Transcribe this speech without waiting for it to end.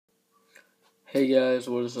Hey guys,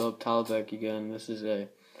 what is up? Tyler back again. This is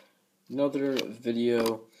another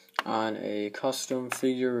video on a custom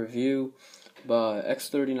figure review by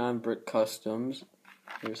X39BrickCustoms.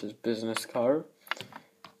 Here's his business card.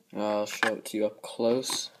 I'll show it to you up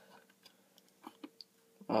close.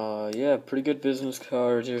 Yeah, pretty good business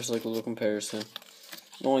card. Here's like a little comparison.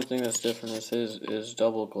 The only thing that's different is his is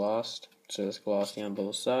double glossed, so it's glossy on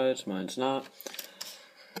both sides. Mine's not.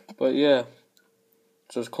 But yeah.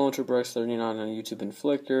 So it's X39 on YouTube and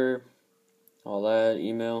Flickr, all that.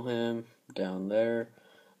 Email him down there.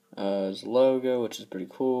 His logo, which is pretty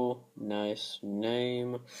cool. Nice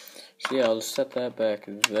name. So yeah, I'll just set that back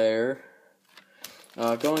there.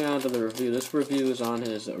 Going on to the review. This review is on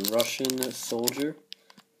his Russian soldier.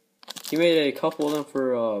 He made a couple of them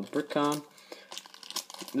for BrickCon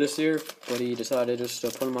this year, but he decided just to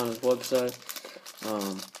put them on his website.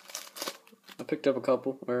 I picked up a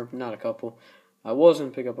couple, or not a couple. I was going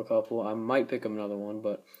to pick up a couple. I might pick up another one,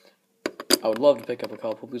 but I would love to pick up a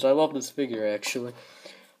couple because I love this figure, actually.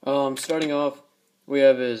 Starting off, we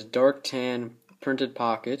have his dark tan printed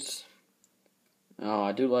pockets.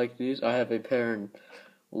 I do like these. I have a pair in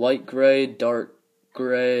light gray, dark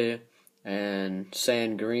gray, and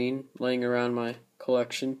sand green laying around my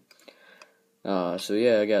collection. So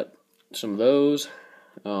yeah, I got some of those.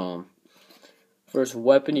 First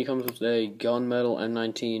weapon, he comes with a gunmetal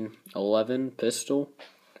M1911 pistol.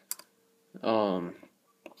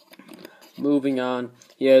 Moving on,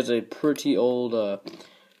 he has a pretty old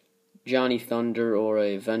Johnny Thunder or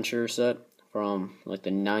a Venture set from like the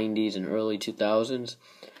 90s and early 2000s.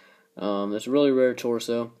 It's a really rare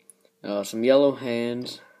torso. Some yellow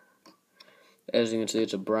hands. As you can see,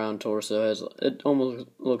 it's a brown torso. It almost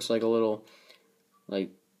looks like a little, like,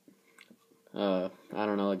 I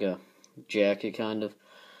don't know, like a jacket kind of.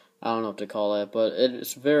 I don't know what to call that, but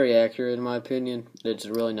it's very accurate in my opinion. It's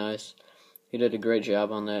really nice. He did a great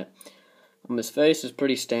job on that. His face is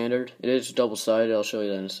pretty standard. It is double-sided. I'll show you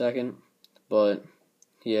that in a second. But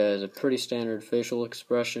he has a pretty standard facial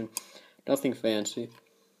expression. Nothing fancy.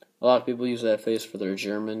 A lot of people use that face for their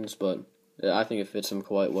Germans, but I think it fits him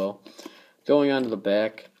quite well. Going on to the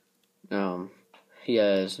back, there's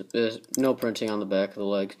no printing on the back of the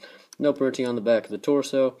legs, no printing on the back of the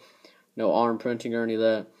torso, no arm printing or any of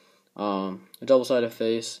that. A double-sided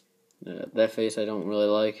face. That face I don't really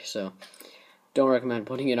like, so don't recommend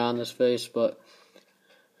putting it on this face. But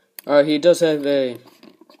alright, he does have a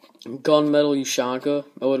gunmetal Ushanka.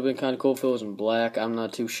 It would have been kind of cool if it was in black. I'm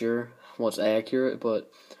not too sure what's accurate,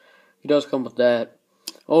 but he does come with that.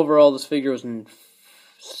 Overall, this figure was in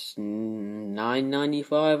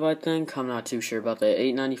 $9.95, I think. I'm not too sure about that.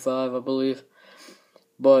 $8.95, I believe.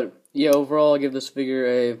 But yeah, overall, I give this figure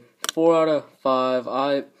a 4 out of 5.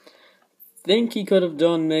 I think he could have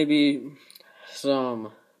done maybe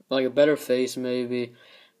some, like a better face, maybe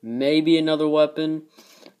another weapon,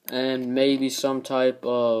 and maybe some type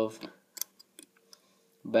of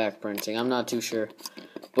back printing. I'm not too sure,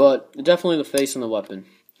 but definitely the face and the weapon.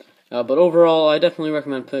 But overall, I definitely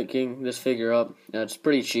recommend picking this figure up. It's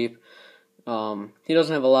pretty cheap. He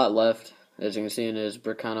doesn't have a lot left, as you can see in his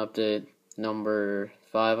BrickCon update number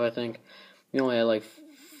 5, I think. He only had like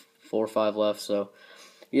 4 or 5 left, so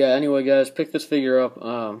yeah, anyway guys, pick this figure up.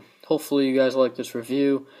 Hopefully you guys like this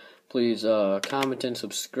review. Please comment and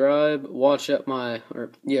subscribe. Watch my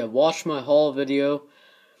haul video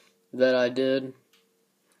that I did.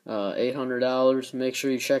 $800. Make sure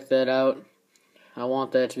you check that out. I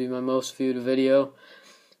want that to be my most viewed video.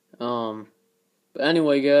 But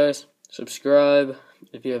anyway guys, subscribe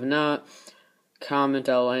if you have not. Comment,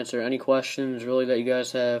 I'll answer any questions really that you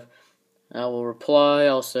guys have. I will reply,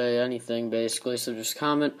 I'll say anything basically, so just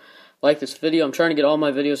comment, like this video. I'm trying to get all my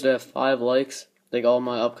videos to have 5 likes, like all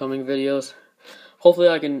my upcoming videos. Hopefully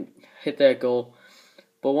I can hit that goal.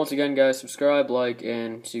 But once again guys, subscribe, like,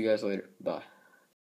 and see you guys later. Bye.